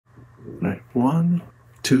All right, 1,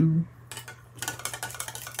 2.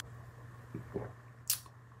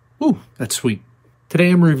 Ooh, that's sweet. Today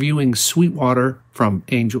I'm reviewing Sweetwater from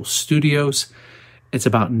Angel Studios. It's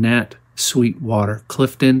about Nat Sweetwater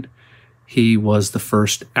Clifton. He was the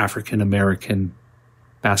first African-American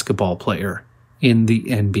basketball player in the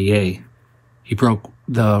NBA. He broke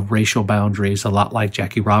the racial boundaries a lot like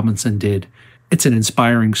Jackie Robinson did. It's an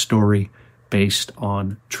inspiring story based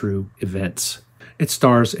on true events. It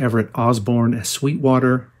stars Everett Osborne as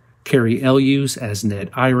Sweetwater, Carrie Elwes as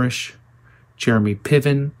Ned Irish, Jeremy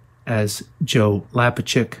Piven as Joe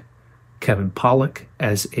Lapachik, Kevin Pollak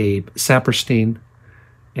as Abe Saperstein,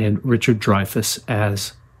 and Richard Dreyfuss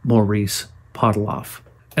as Maurice Podoloff.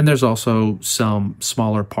 And there's also some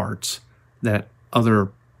smaller parts that other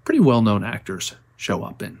pretty well-known actors show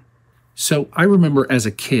up in. So I remember as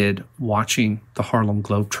a kid watching the Harlem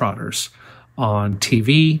Globetrotters on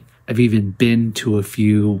TV. I've even been to a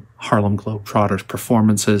few Harlem Globetrotters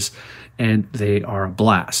performances, and they are a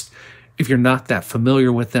blast. If you're not that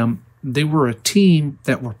familiar with them, they were a team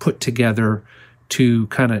that were put together to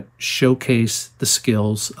kind of showcase the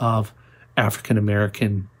skills of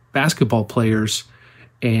African-American basketball players.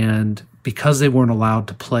 And because they weren't allowed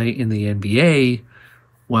to play in the NBA,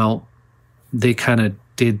 well, they kind of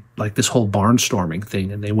did like this whole barnstorming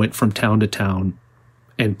thing, and they went from town to town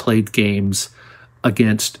and played games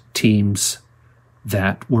against teams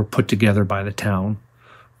that were put together by the town,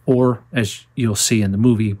 or as you'll see in the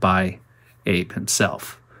movie, by Abe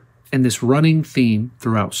himself. And this running theme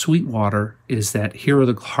throughout Sweetwater is that here are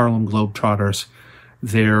the Harlem Globetrotters.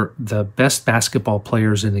 They're the best basketball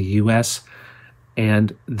players in the U.S.,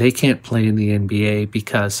 and they can't play in the NBA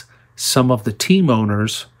because some of the team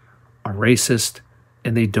owners are racist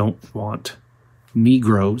and they don't want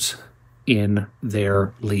Negroes in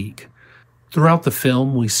their league. Throughout the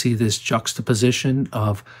film, we see this juxtaposition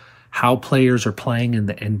of how players are playing in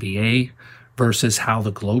the NBA versus how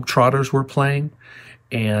the Globetrotters were playing.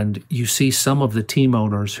 And you see some of the team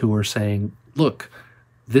owners who are saying, look,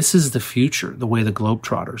 this is the future, the way the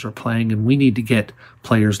Globetrotters are playing, and we need to get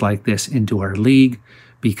players like this into our league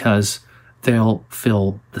because they'll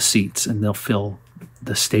fill the seats and they'll fill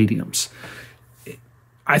the stadiums.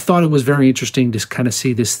 I thought it was very interesting to kind of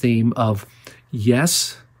see this theme of,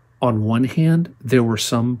 yes, on one hand, there were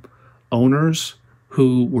some owners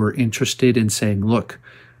who were interested in saying, look,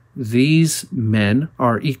 these men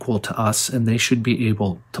are equal to us and they should be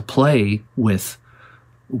able to play with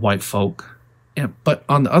white folk. But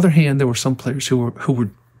on the other hand, there were some players who were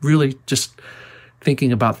really just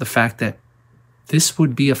thinking about the fact that this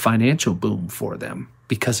would be a financial boom for them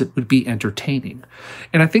because it would be entertaining.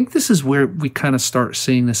 And I think this is where we kind of start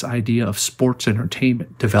seeing this idea of sports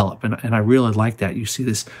entertainment develop. And I really like that. You see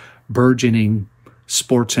this burgeoning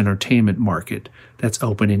sports entertainment market that's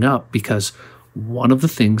opening up, because one of the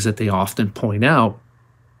things that they often point out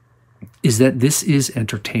is that this is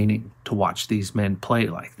entertaining to watch these men play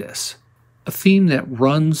like this. A theme that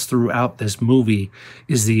runs throughout this movie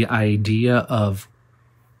is the idea of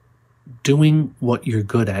doing what you're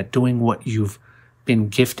good at, doing what you've been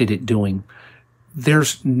gifted at doing.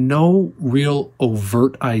 There's no real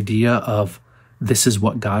overt idea of this is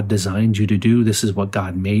what God designed you to do, this is what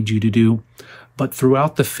God made you to do. But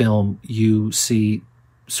throughout the film, you see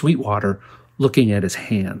Sweetwater looking at his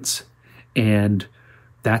hands. And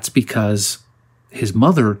that's because his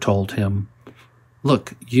mother told him,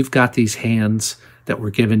 look, you've got these hands that were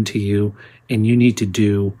given to you, and you need to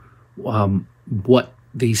do what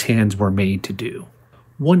these hands were made to do.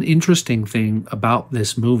 One interesting thing about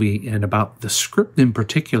this movie and about the script in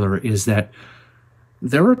particular is that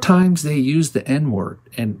there are times they use the N-word,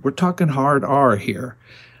 and we're talking hard R here.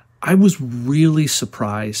 I was really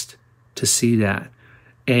surprised to see that.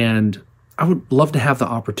 And I would love to have the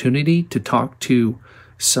opportunity to talk to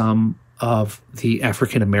some of the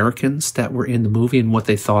African Americans that were in the movie and what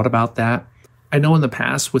they thought about that. I know in the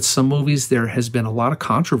past with some movies there has been a lot of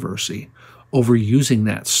controversy over using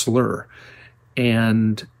that slur,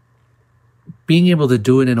 and being able to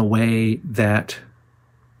do it in a way that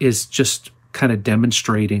is just kind of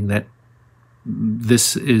demonstrating that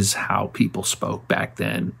this is how people spoke back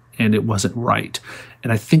then and it wasn't right.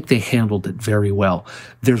 And I think they handled it very well.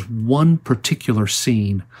 There's one particular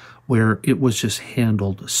scene where it was just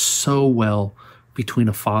handled so well between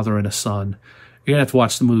a father and a son. You're gonna have to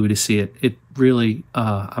watch the movie to see it. It really,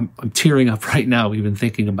 I'm tearing up right now even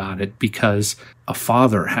thinking about it, because a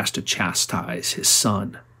father has to chastise his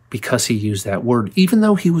son because he used that word. Even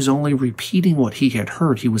though he was only repeating what he had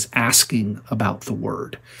heard, he was asking about the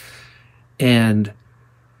word. And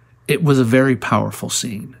it was a very powerful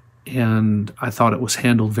scene. and I thought it was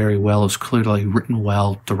handled very well. It was clearly written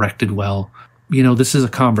well, directed well. This is a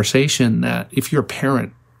conversation that if you're a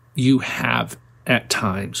parent, you have at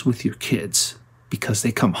times with your kids because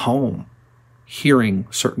they come home hearing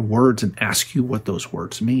certain words and ask you what those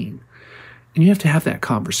words mean. And you have to have that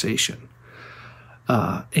conversation.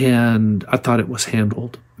 And I thought it was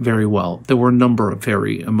handled very well. There were a number of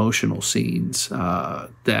very emotional scenes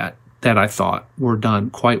that I thought were done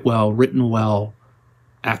quite well, written well,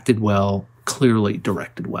 acted well, clearly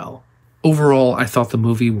directed well. Overall, I thought the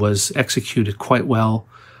movie was executed quite well.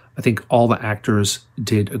 I think all the actors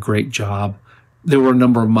did a great job. There were a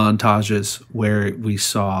number of montages where we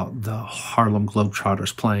saw the Harlem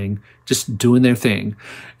Globetrotters playing, just doing their thing,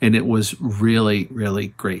 and it was really, really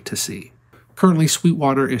great to see. Currently,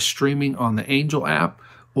 Sweetwater is streaming on the Angel app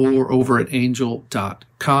or over at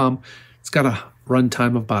angel.com. It's got a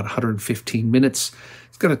runtime of about 115 minutes.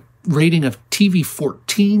 It's got a rating of TV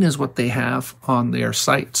 14 is what they have on their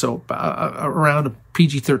site, so around a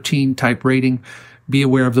PG-13 type rating. Be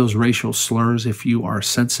aware of those racial slurs if you are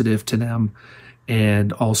sensitive to them,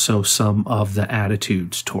 and also some of the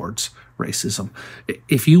attitudes towards racism.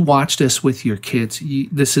 If you watch this with your kids,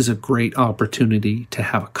 this is a great opportunity to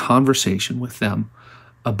have a conversation with them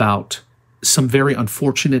about some very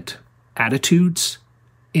unfortunate attitudes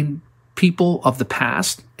in people of the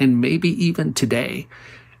past and maybe even today,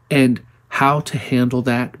 and how to handle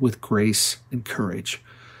that with grace and courage.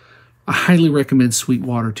 I highly recommend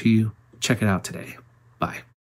Sweetwater to you. Check it out today. Bye.